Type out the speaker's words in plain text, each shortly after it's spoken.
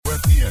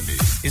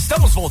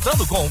Estamos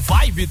voltando com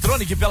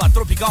VIBETRONIC pela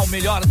Tropical,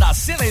 melhor da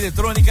cena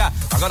eletrônica.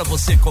 Agora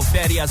você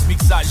confere as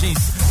mixagens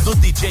do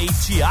DJ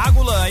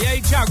Thiagolan. E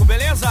aí, Thiago,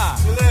 beleza?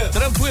 Beleza.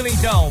 Tranquilo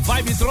então,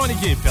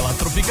 VIBETRONIC pela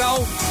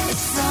Tropical.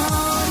 It's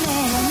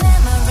only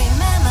memory,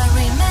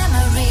 memory,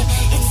 memory.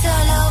 It's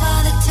all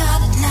over the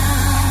top now.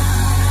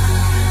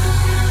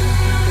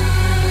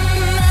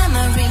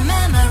 Memory,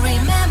 memory,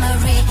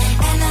 memory.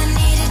 And I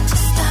need it to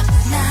stop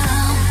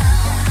now.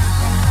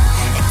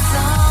 It's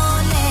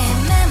only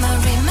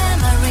memory,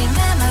 memory,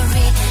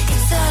 memory.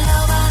 It's all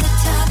over the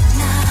top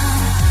now.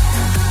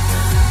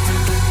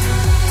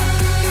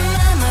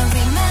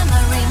 Memory,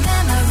 memory,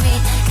 memory.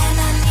 And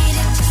I need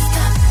it to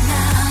stop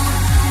now.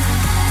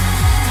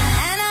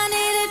 And I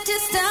need it to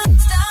stop.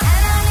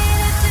 And I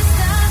need it to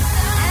stop.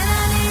 And I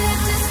need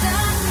it to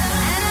stop.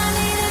 And I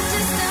need it to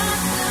stop.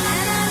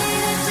 And I need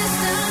it to stop.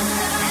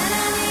 And I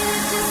need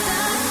it to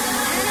stop. And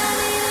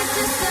I need it to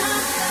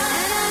stop.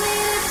 And I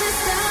need it to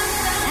stop.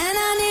 And I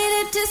need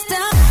it to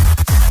stop.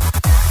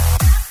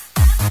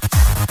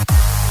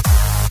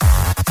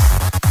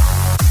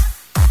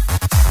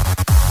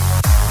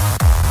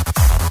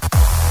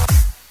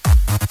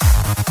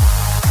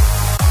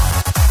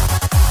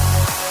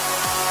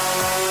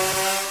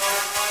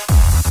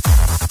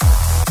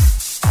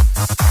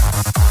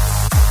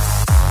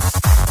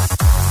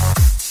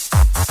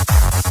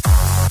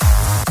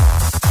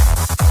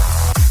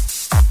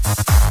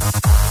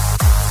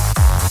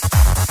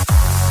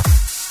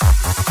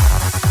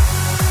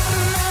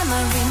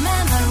 Memory,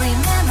 memory,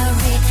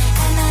 memory.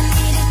 And I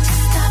need it to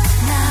stop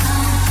now.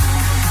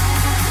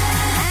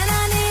 And I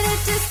need it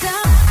to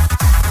stop. And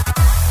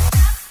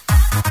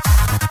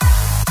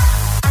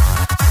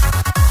I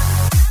need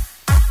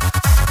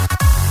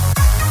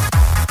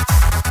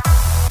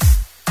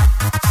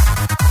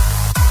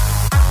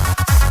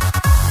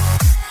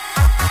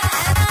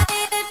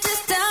it to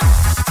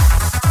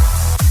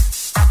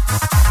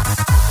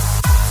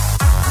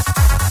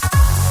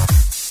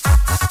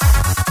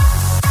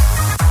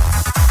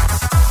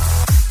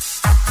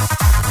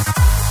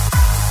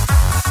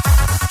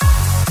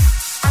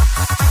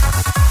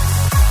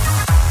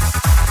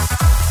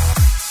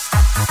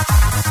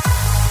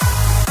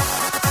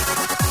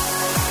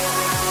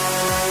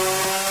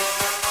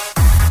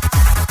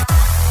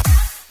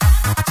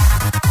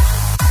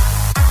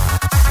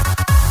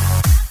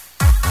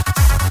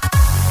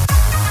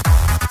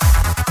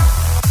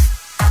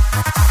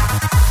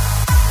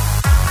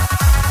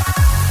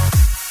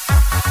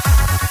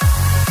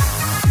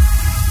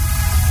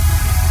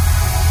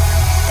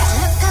That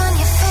look on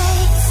your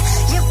face,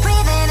 you're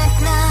breathing at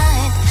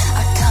night. I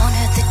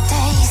counted the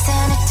days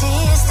and the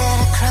tears that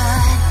I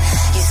cried.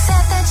 You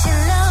said that you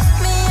loved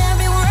me,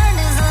 every word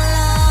is a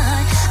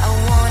lie. I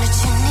wanted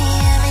you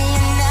near me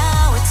and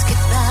now it's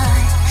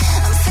goodbye.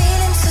 I'm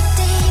feeling so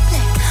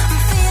deeply, I'm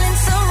feeling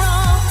so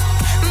wrong.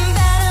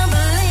 Better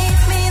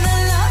believe me, the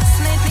loss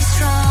made me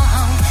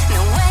strong.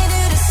 No way to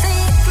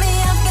deceive me,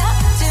 I've got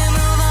to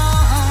move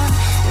on.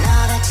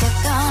 Now that you're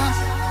gone,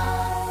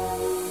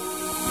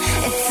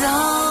 it's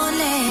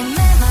only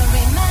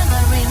memory,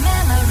 memory,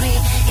 memory.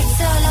 It's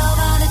all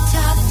over the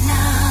top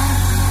now.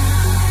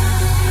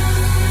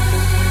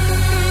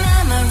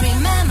 Memory,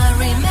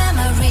 memory,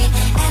 memory.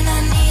 And I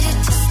need it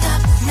to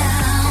stop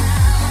now.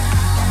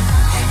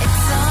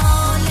 It's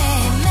only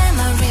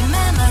memory,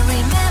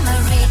 memory,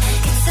 memory.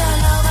 It's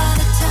all over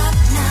the top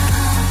now.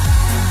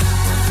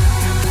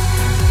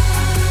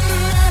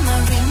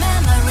 Memory,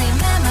 memory,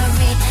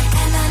 memory.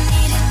 And I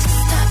need it to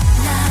stop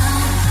now.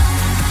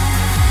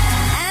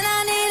 And I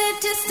need it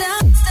to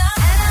stop.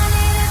 And I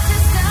need it to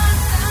stop.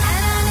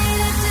 And I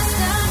need it to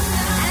stop.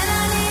 And I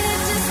need it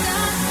to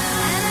stop.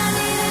 And I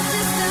need it to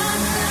stop.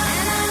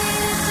 And I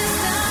need it to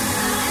stop.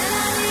 And I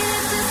need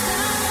it to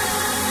stop.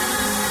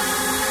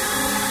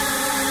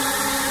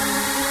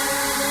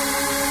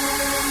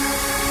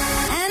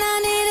 And I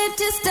need it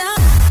to stop.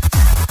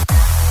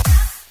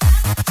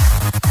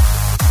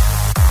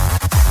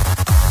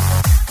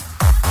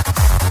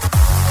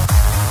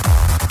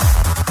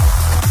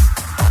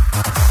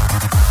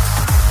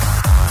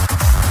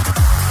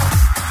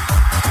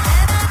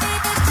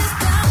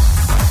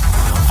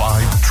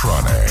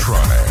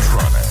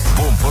 VIBETRONIC.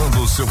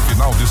 Bombando seu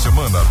final de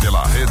semana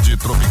pela Rede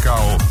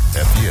Tropical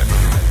FM.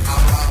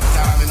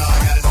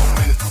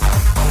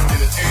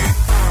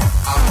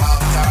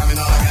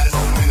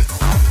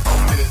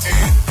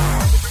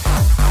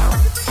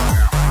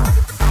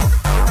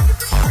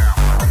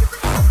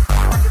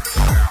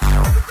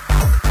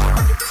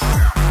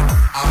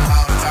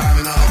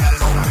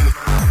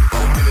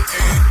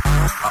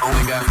 I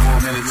only got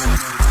 4 minutes.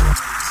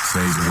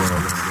 Save the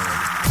world.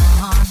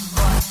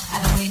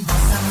 I've been waiting for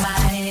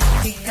somebody to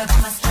pick up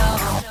my straw.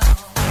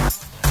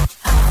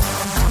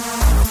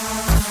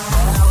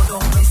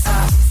 Don't waste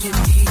time, give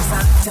me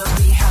time, tell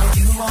me how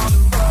you want to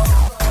roll.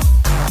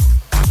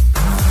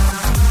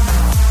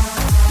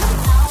 I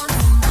want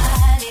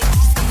somebody to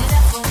speed it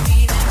up for me,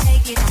 then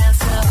take it down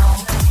slow.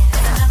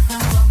 There's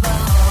nothing but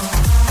both.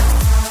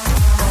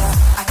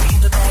 I came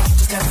to back,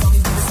 just got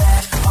something to say.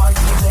 Are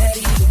you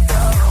ready to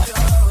go?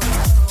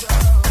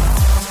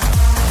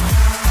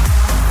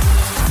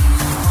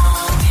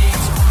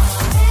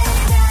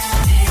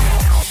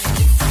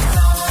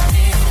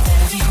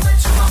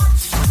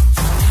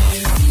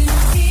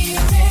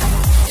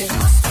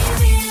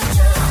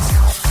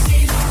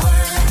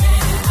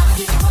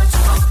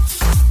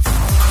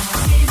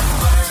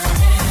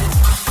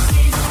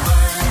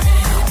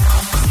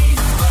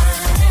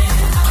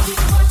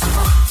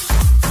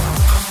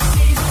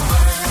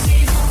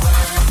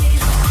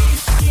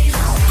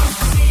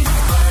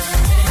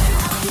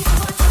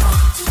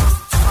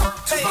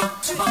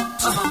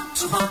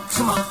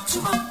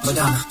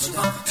 Madonna,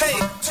 hey,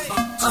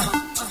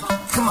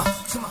 come on,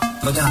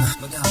 Madonna,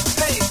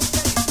 hey,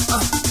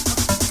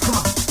 come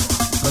on,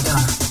 Madonna,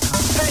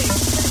 hey,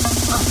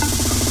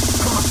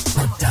 come on,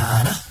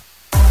 Madonna.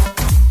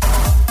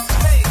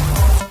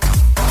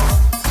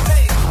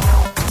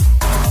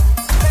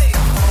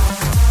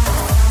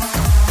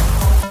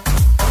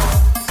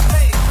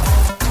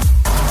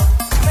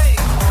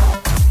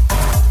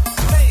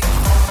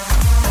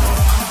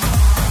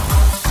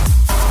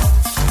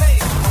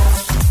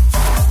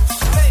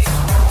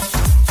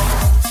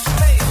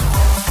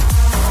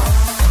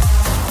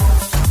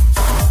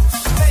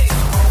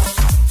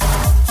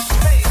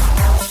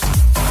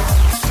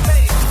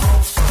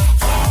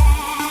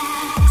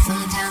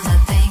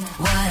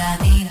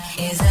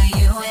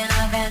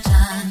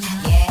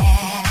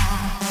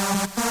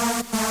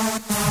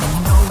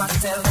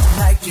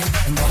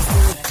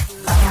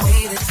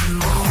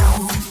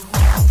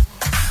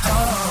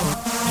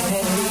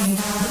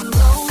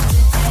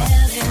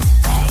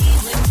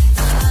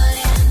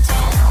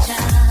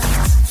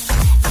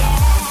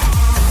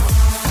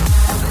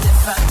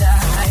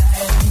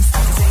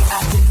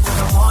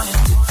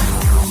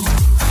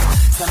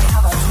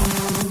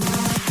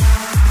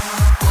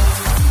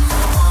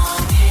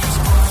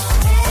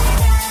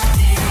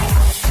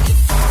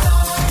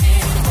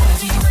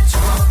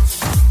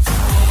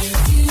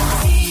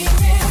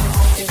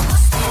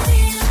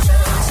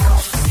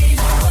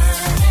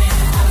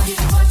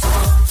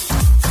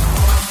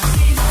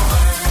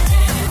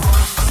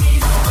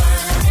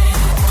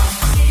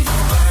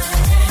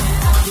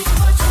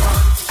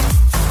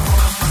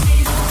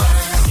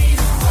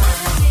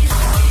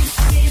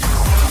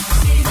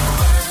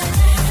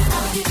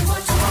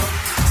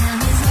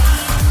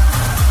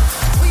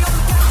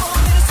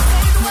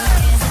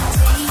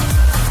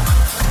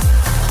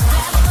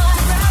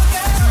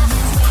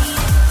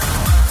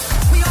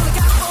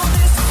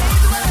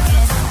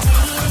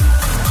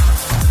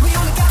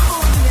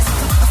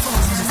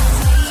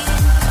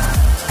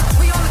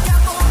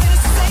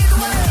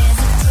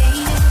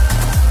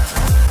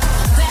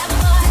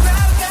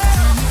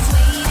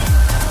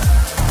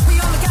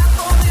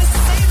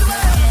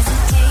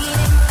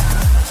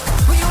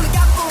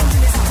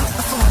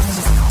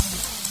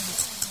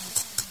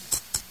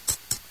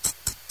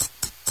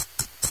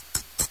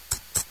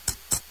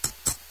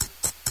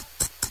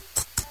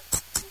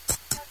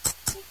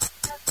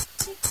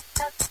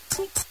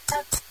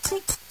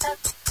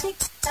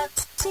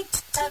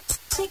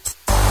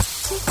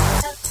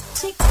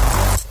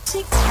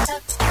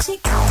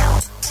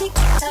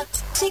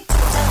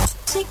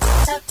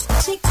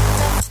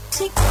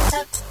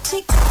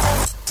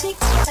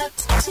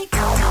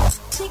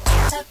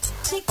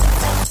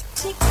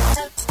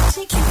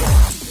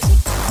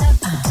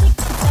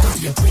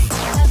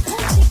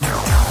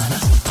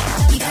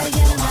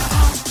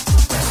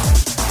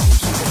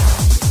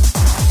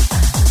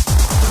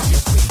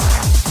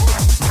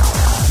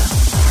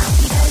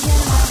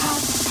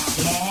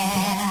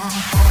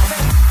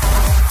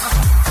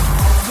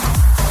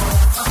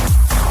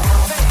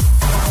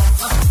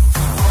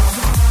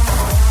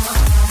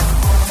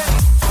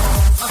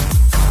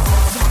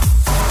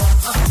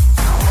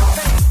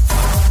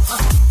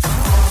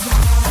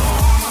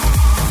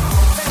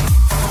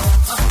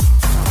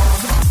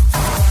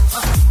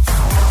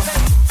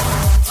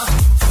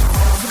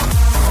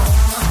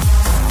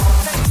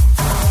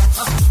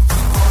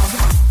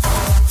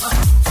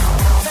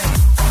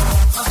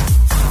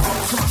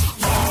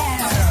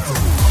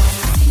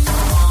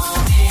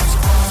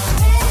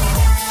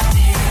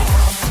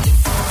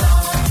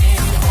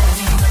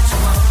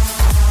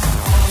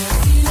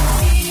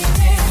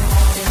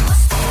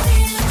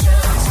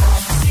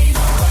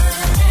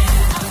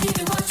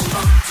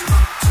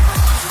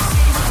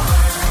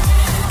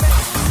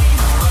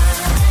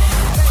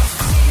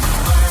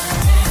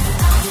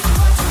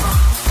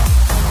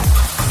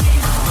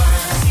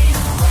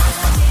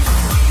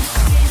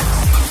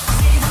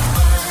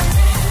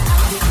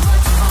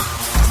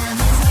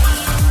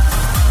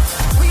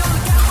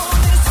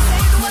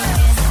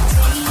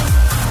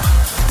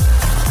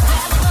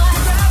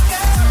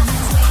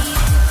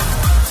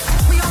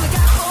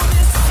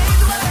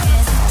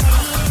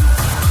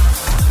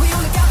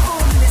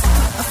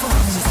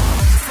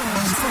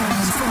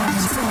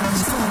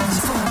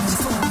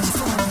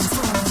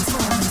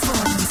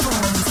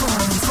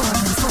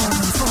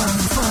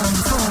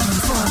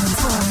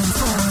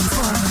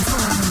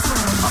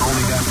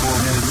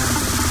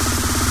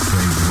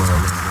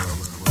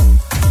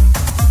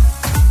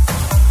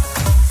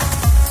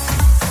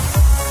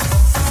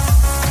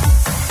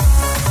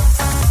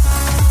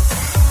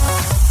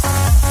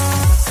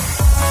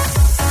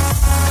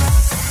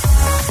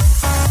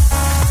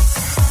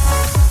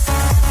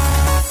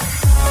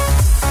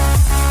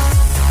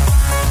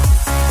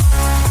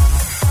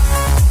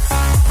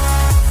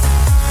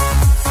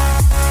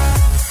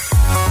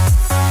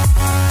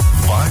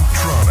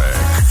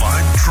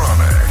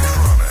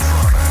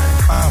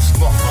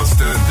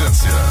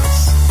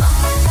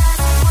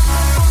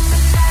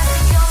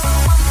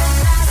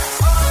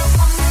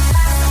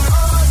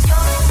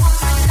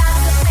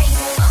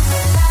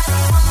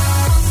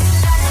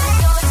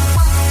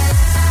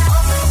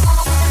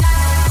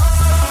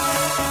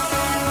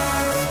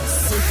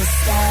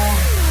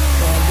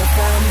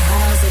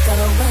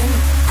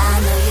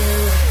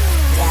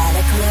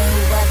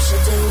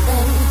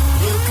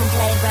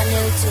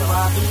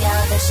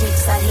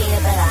 cheeks are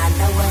here, but I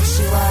know what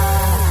you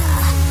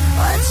are.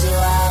 What you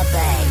are,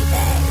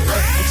 baby.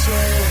 Look at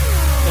you,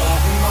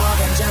 getting more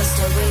than just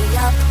a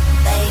re-up.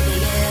 Baby,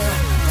 you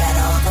got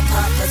all the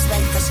puppets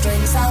with the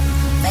strings up.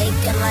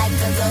 Faking like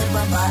a good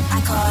one, but I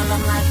call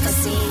them like I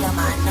see them.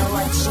 I know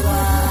what you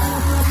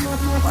are.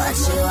 What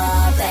you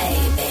are,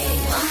 baby.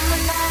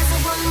 Womanizer,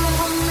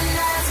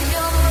 womanizer,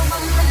 you're a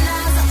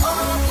womanizer.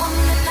 Oh,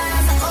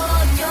 womanizer,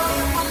 oh, you're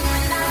a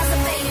womanizer,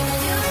 baby.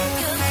 You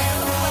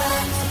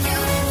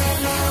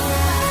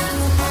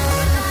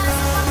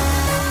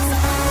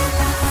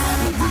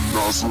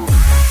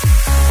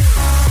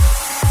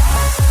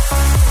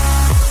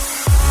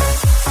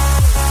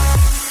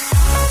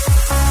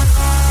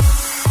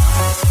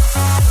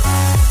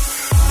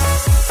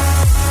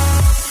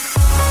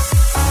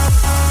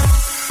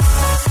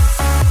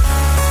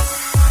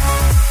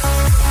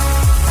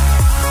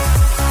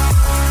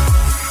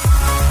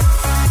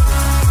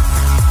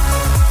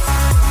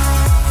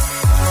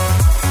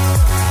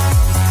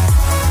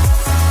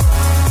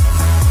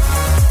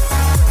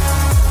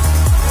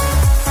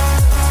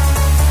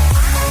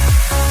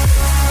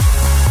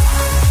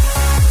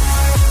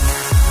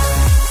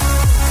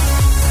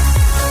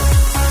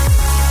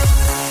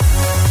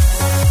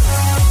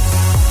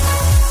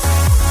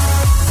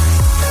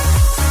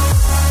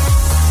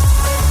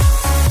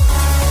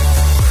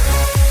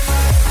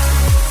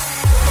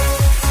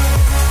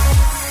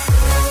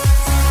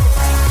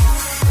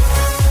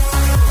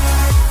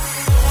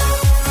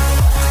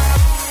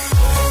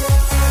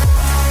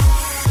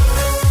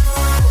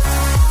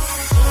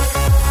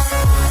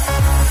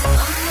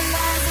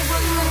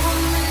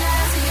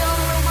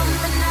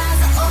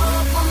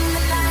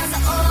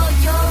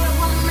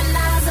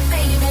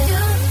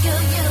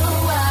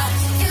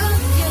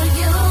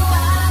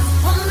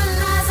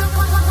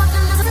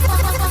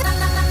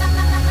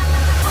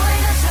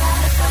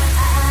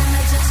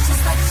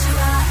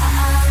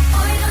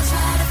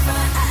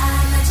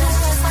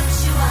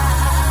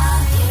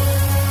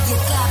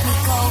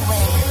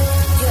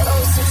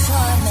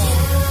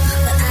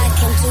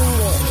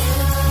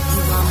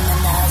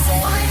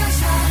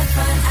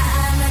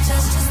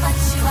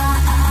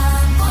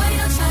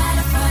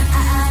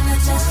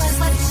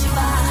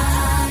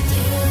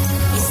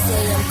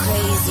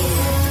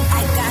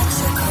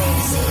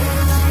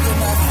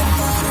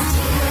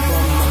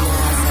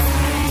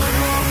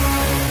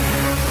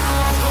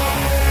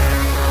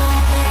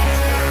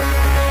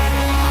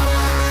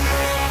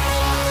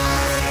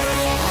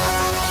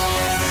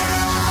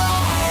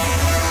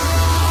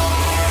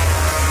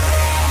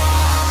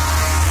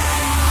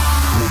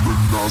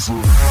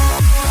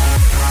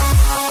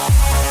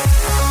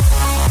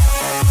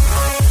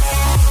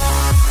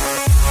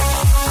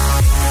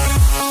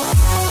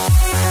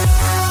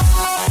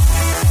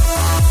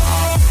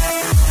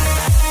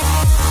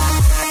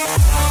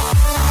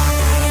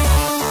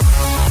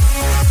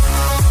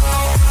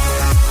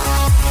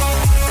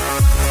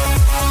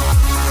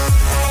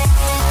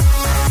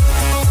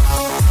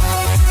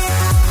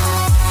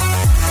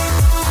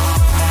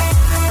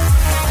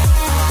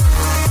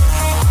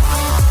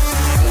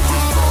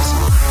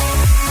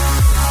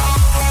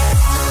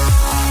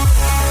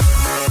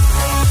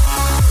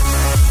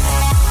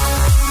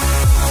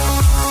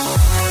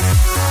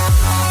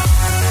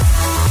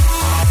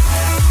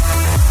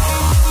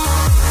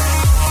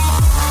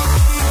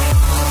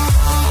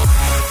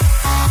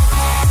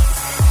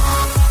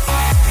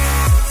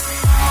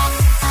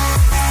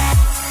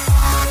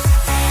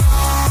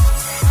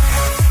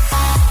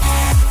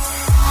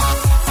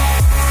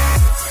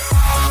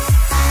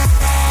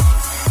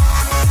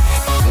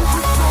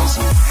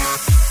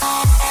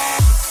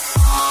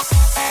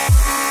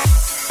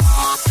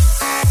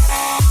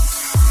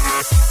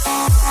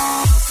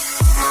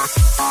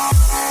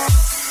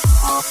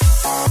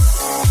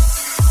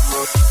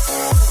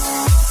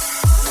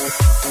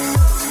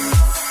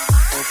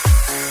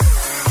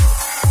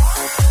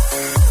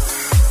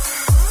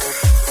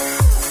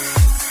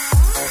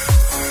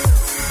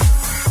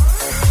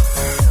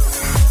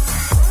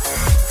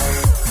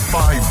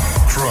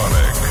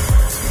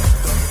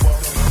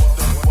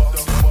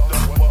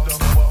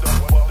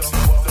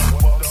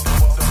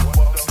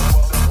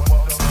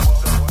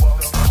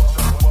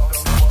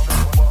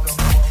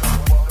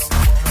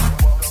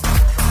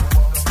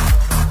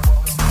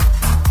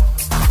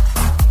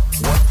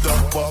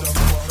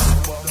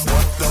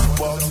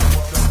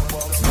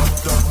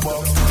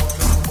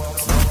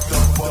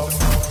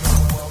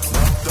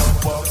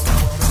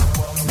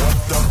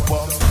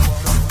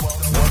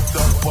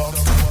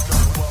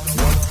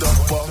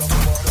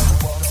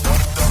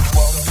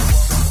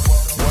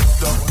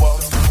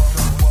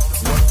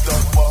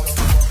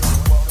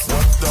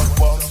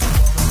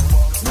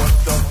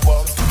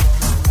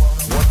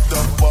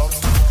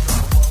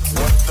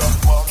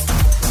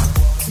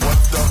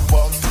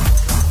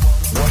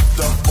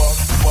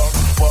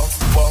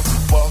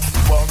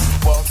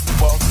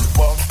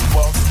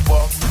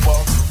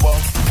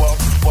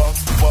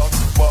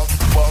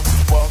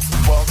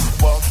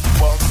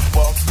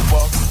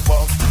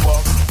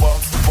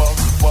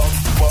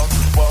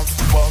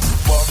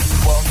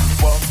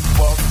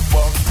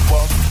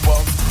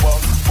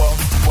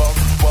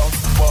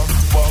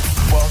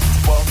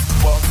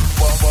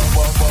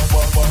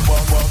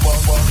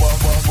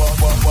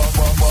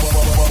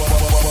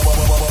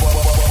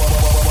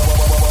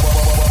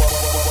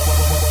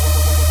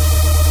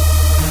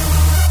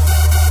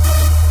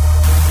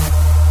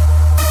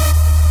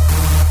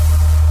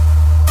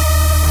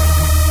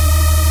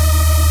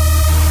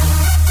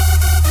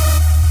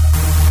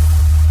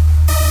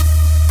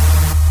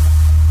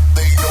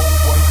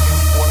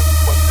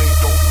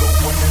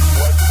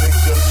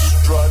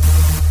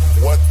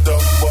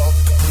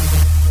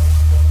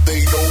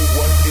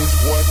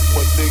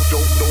they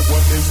don't know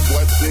what is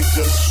what, they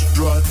just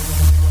strut.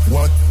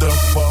 What the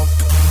fuck?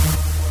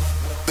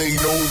 They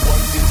know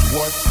what is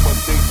what, but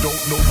they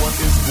don't know what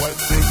is what,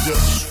 they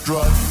just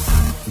strut.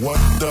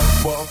 What the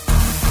fuck?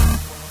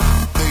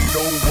 They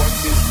know what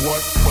is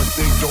what, but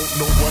they don't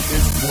know what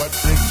is what,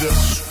 they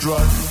just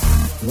strut.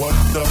 What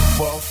the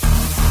fuck?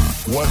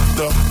 What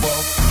the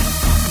fuck?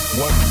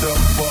 What the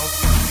fuck?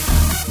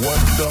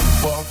 What the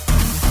fuck?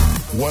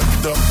 What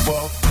the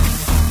fuck?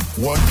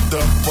 What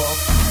the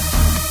fuck?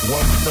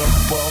 What the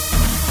fuck?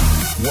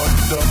 What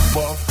the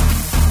fuck?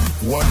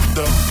 What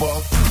the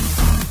fuck?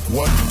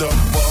 What the fuck? What the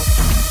fuck?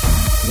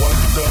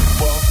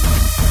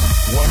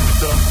 What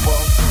the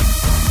fuck?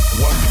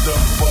 What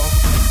the fuck?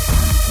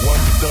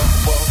 What the fuck? What the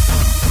fuck?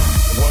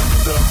 What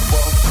the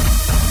fuck?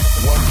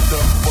 What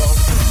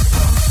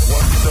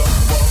the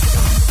fuck?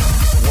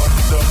 What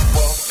the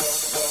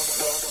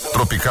fuck?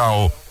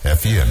 Tropical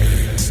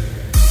FM.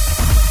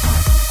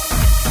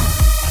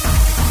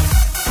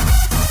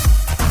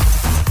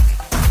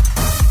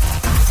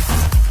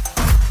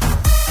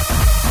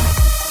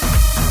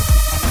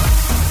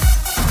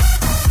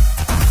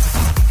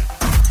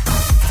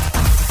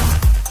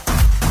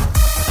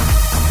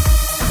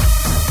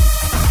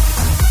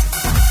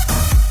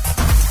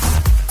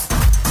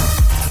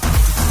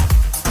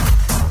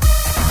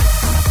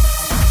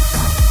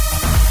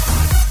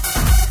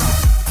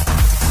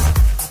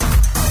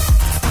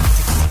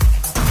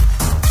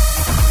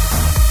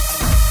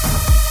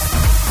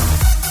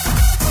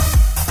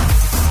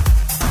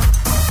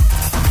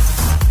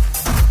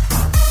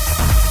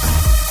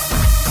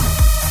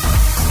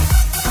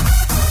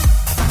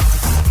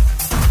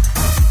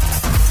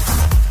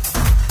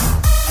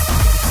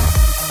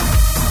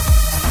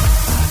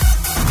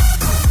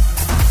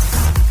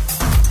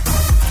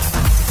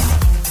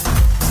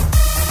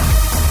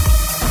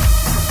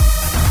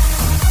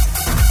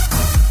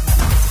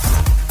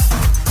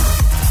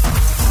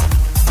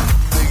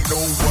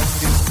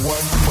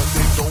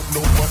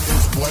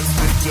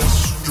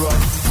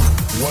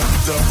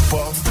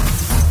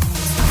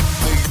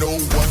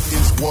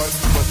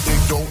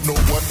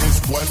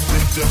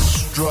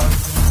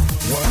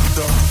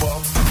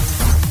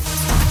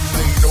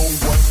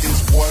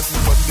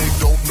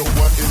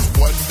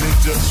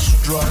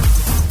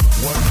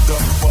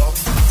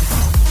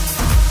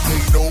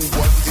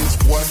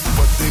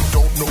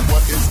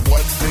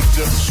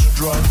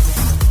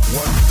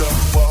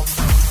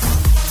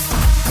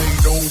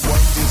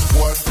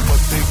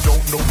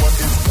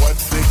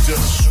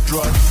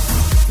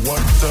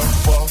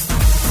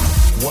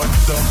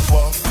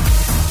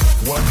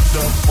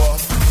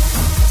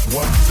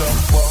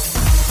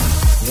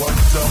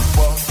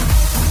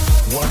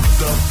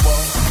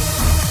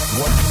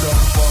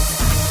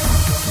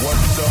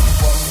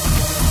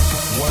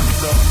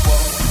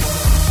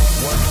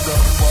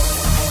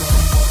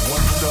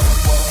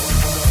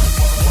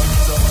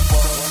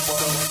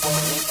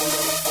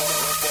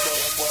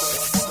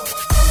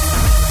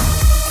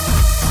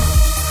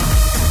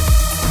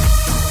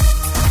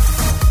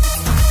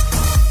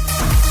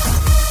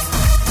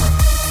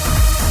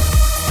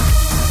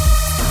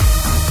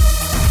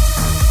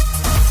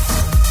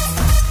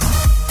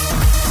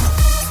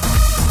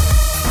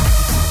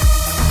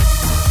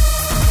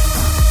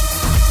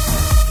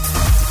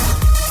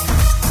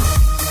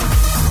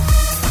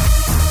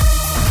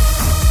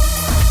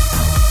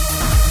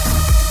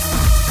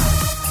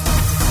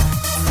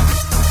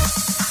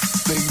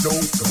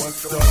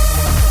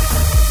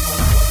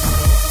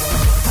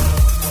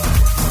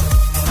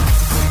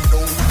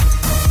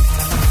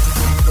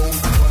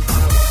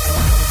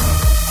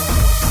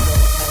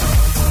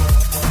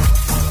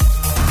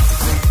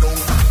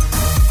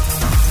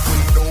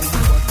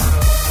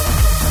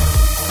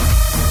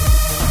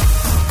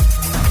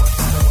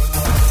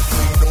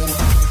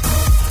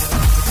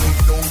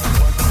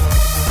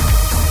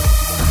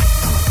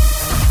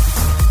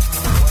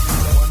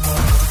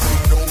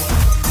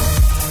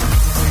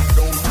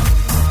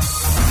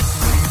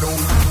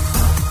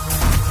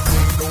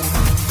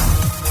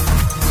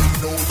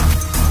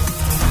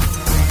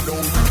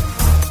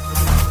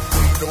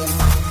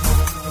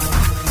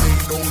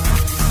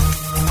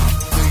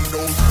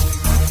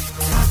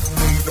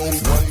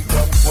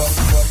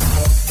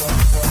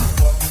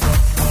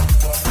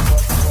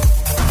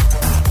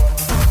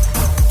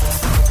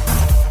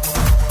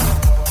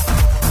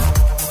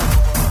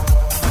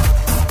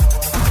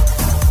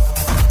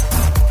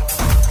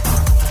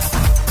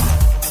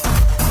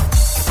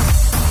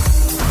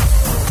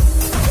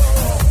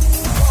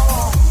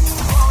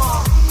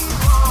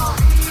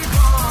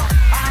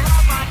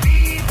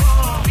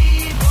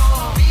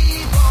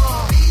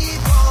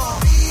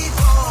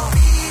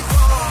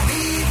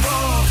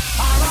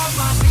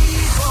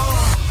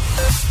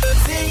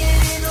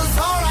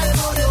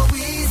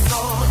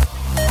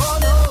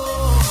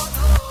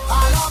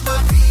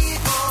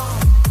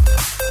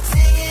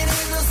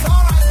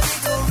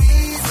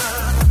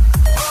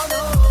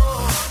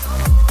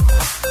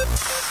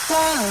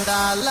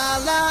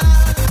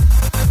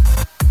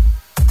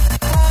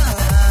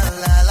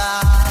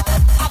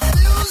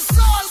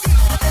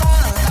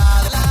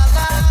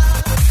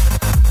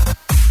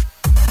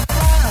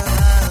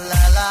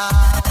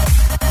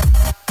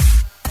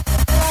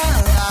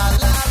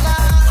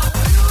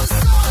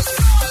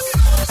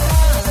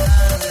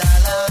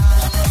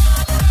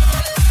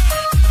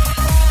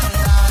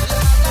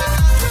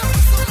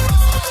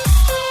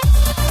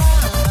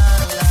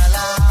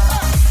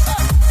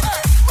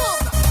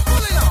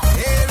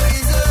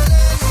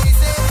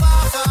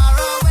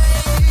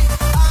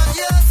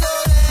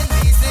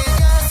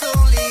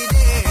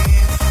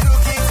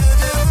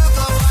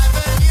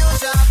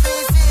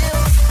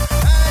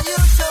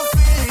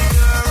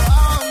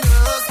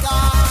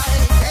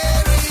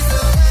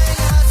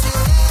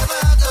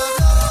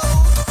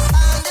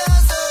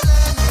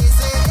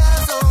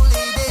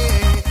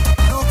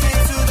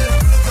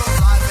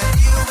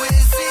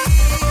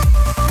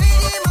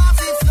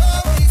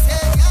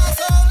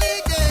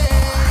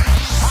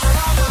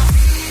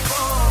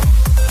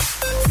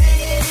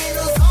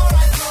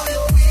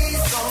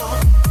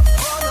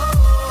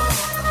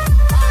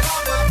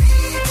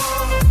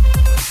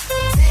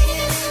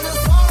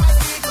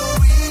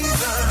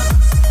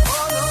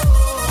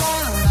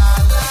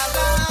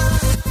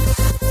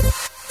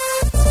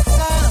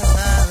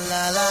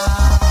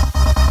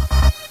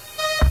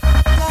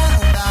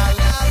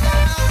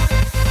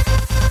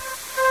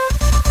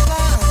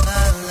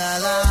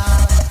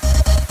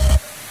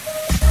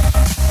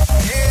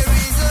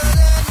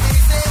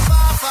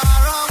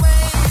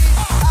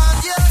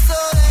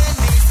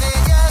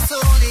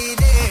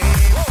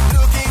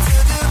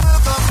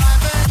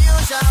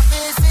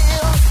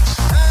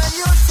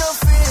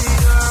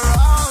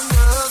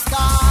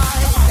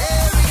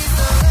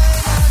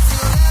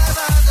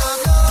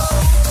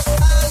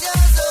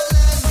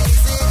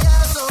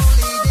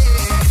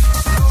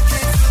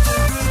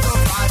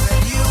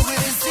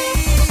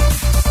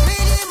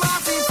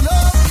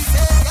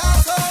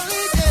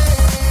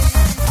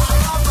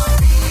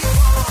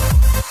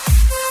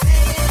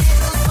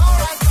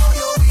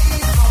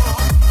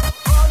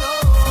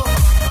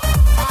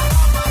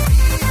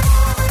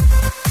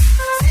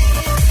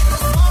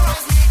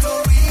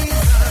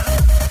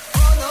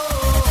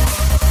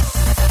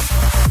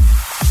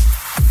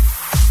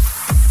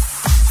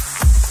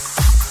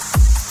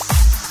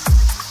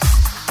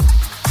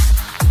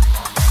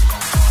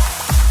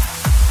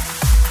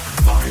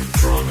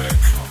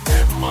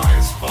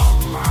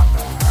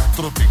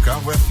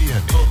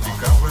 FM.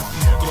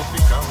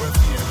 Tropical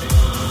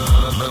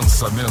FM.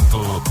 Lançamento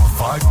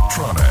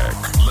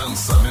VIBETRONIC.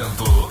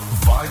 Lançamento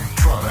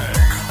VIBETRONIC.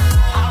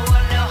 I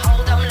wanna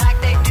hold them like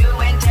they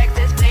do in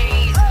Texas,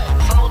 please.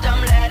 Fold them,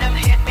 let them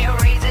hit me,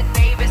 raise it,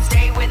 baby,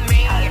 stay with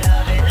me. I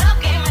love it.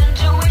 Lock him,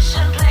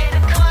 intuition, play the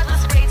cards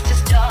with spades to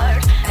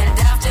start. And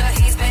after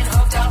he's been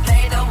hooked, I'll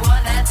play the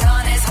one that's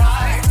on his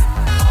heart.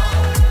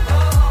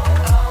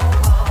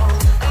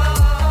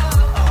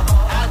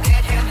 I'll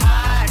get him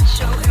hot,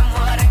 show him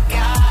what I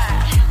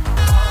got.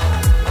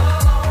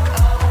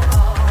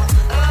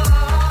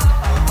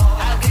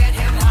 I'll get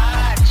him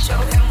hot, show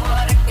him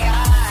what I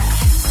got.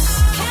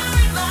 Can't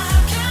read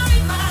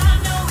my,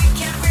 no, we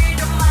can't read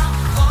my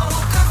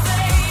poker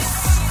face.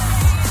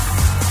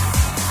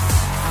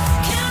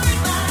 Can't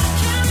read my,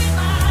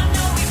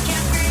 no, we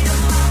can't read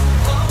my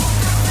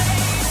poker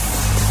face.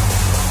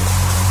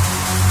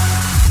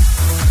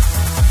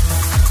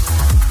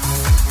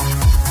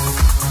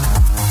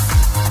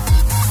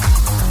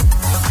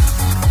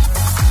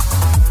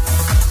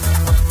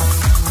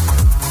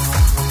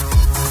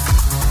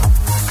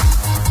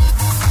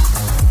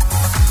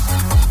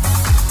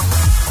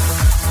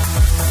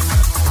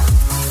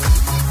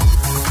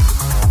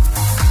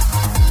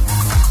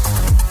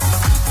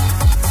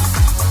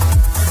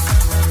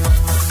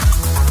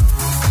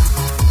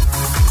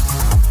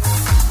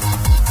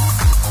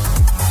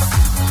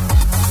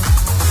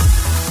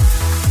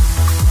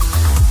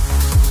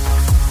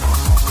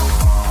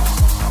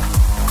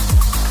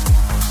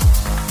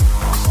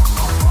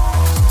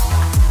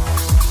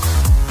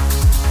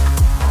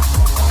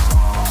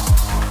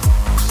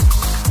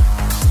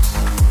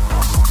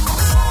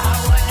 I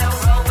wanna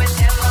roll with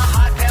him, a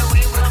hot pair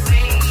we will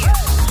be.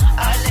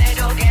 A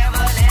little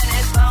gamble and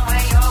it's fun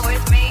when you're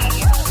with me.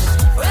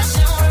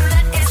 Russian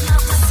roulette is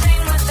not the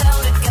same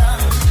without a gun.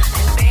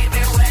 And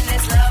baby, when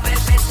it's love,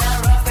 if it's not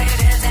rough, it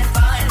isn't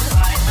fun.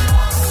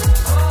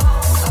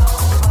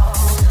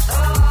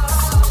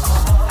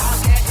 I'll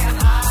get him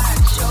hot,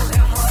 show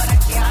him what I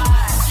got.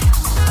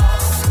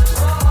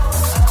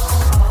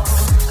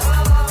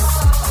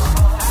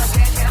 I'll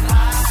get him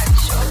hot,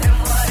 show him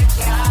what I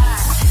got.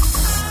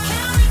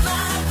 Can't read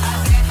my,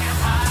 I'll get him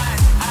hot,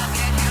 I'll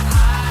get him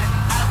hot,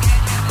 I'll get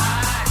him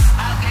hot,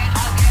 I'll get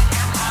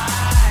him hot.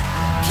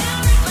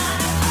 Can't read my,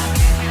 I'll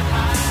get him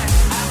hot, I'll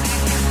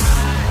get him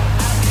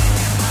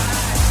hot,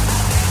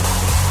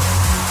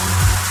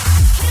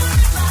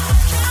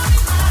 I'll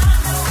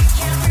get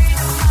him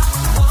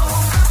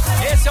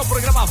hot. Esse é o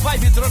programa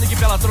VIBETRONIC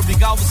pela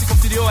Tropical. Você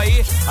conferiu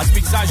aí as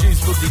mixagens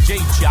do DJ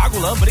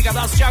Thiagolan.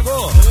 Brigadaço,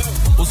 Thiago.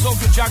 O som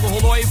que o Thiago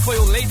rolou aí foi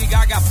o Lady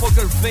Gaga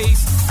Poker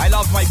Face, I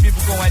Love My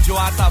People com Ed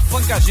Wata,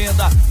 Funk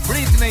Agenda,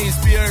 Britney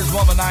Spears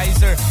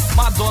Womanizer,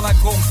 Madonna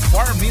com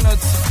 4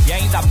 Minutes e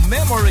ainda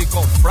Memory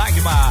com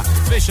Fragma.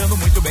 Fechando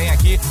muito bem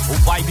aqui o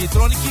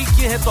VIBETRONIC,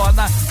 que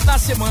retorna na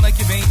semana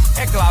que vem,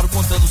 é claro,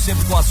 contando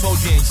sempre com a sua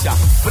audiência.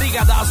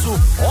 Brigadaço,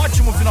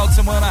 ótimo final de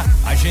semana,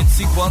 a gente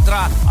se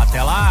encontra,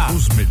 até lá.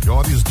 Os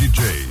melhores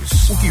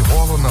DJs. O que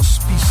rola nas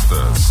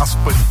pistas. As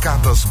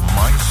pancadas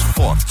mais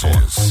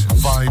fortes.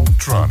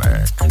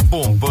 VIBETRONIC.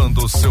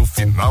 Bombando seu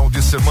final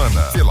de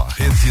semana pela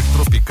Rede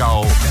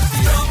Tropical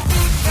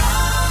FM.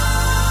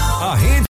 A rede